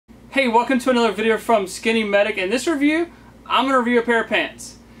Hey, welcome to another video from SkinnyMedic. In this review, I'm going to review a pair of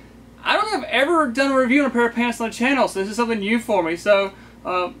pants. I don't think I've ever done a review on a pair of pants on the channel, so this is something new for me, so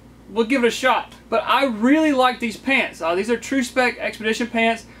we'll give it a shot. But I really like these pants. These are Tru-Spec Xpedition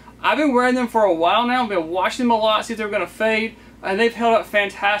pants. I've been wearing them for a while now. I've been washing them a lot, see if they're going to fade, and they've held up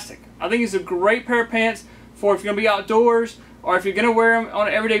fantastic. I think it's a great pair of pants for if you're going to be outdoors or if you're going to wear them on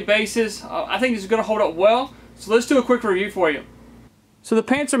an everyday basis. I think this is going to hold up well. So let's do a quick review for you. So the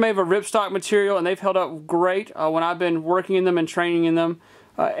pants are made of a ripstop material and they've held up great when I've been working in them and training in them.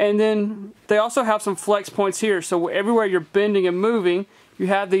 And then they also have some flex points here, so everywhere you're bending and moving you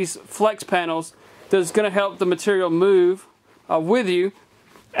have these flex panels that's going to help the material move with you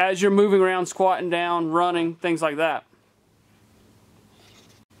as you're moving around, squatting down, running, things like that.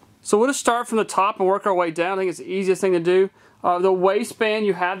 So we'll just start from the top and work our way down. I think it's the easiest thing to do. The waistband,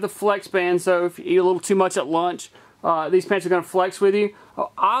 you have the flex band, so if you eat a little too much at lunch, these pants are going to flex with you.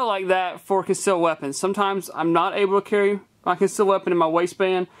 I like that for concealed weapons. Sometimes I'm not able to carry my concealed weapon in my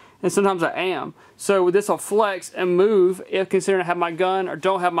waistband, and sometimes I am. So this will flex and move if considering I have my gun or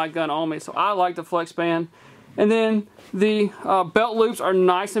don't have my gun on me. So I like the flex band. And then the belt loops are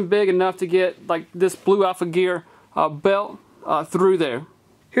nice and big enough to get like this Blue Alpha Gear belt through there.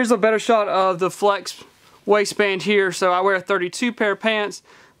 Here's a better shot of the flex waistband here. So I wear a 32 pair of pants.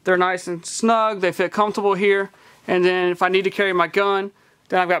 They're nice and snug. They fit comfortable here. And then if I need to carry my gun,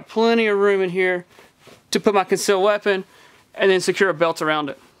 then I've got plenty of room in here to put my concealed weapon and then secure a belt around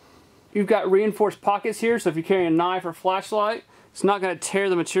it. You've got reinforced pockets here, so if you carry a knife or flashlight, it's not going to tear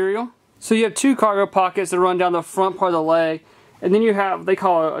the material. So you have two cargo pockets that run down the front part of the leg, and then you have, they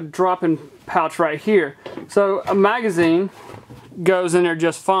call it a drop-in pouch right here. So a magazine goes in there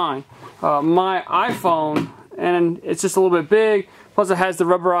just fine. My iPhone, and it's just a little bit big, plus it has the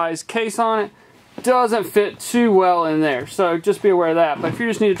rubberized case on it, doesn't fit too well in there, so just be aware of that. But if you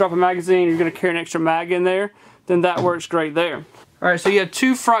just need to drop a magazine, you're going to carry an extra mag in there, then that works great there. Alright, so you have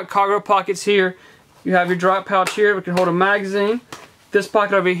two front cargo pockets here. You have your drop pouch here, which can hold a magazine. This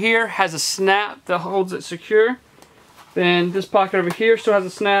pocket over here has a snap that holds it secure. Then this pocket over here still has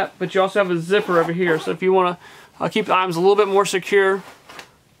a snap, but you also have a zipper over here, so if you want to keep the items a little bit more secure.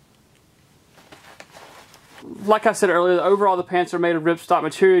 Like I said earlier, overall the pants are made of ripstop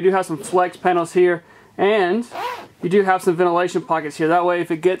material. You do have some flex panels here, and you do have some ventilation pockets here. That way if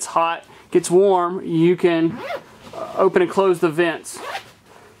it gets hot, gets warm, you can open and close the vents.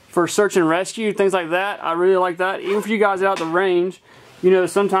 For search and rescue, things like that, I really like that. Even for you guys out at the range, you know,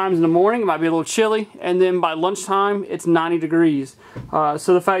 sometimes in the morning it might be a little chilly, and then by lunchtime it's 90 degrees.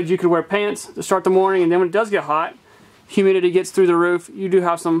 So the fact that you could wear pants to start the morning, and then when it does get hot, humidity gets through the roof, you do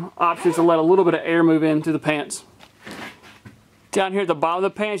have some options to let a little bit of air move in through the pants. Down here at the bottom of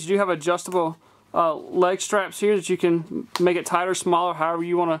the pants, you do have adjustable leg straps here that you can make it tighter, smaller, however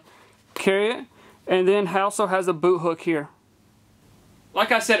you want to carry it. And then it also has a boot hook here.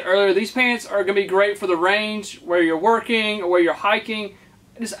 Like I said earlier, these pants are going to be great for the range, where you're working or where you're hiking,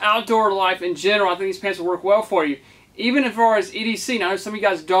 just outdoor life in general. I think these pants will work well for you. Even as far as EDC, now I know some of you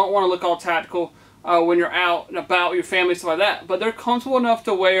guys don't want to look all tactical when you're out and about with your family, stuff like that, but they're comfortable enough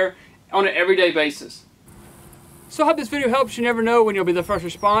to wear on an everyday basis. So I hope this video helps. You never know when you'll be the first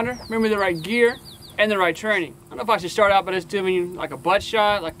responder. Remember the right gear and the right training. I don't know if I should start out by just doing like a butt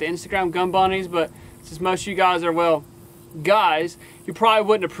shot, like the Instagram gun bunnies, but since most of you guys are, well, guys, you probably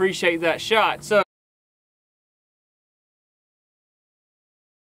wouldn't appreciate that shot. So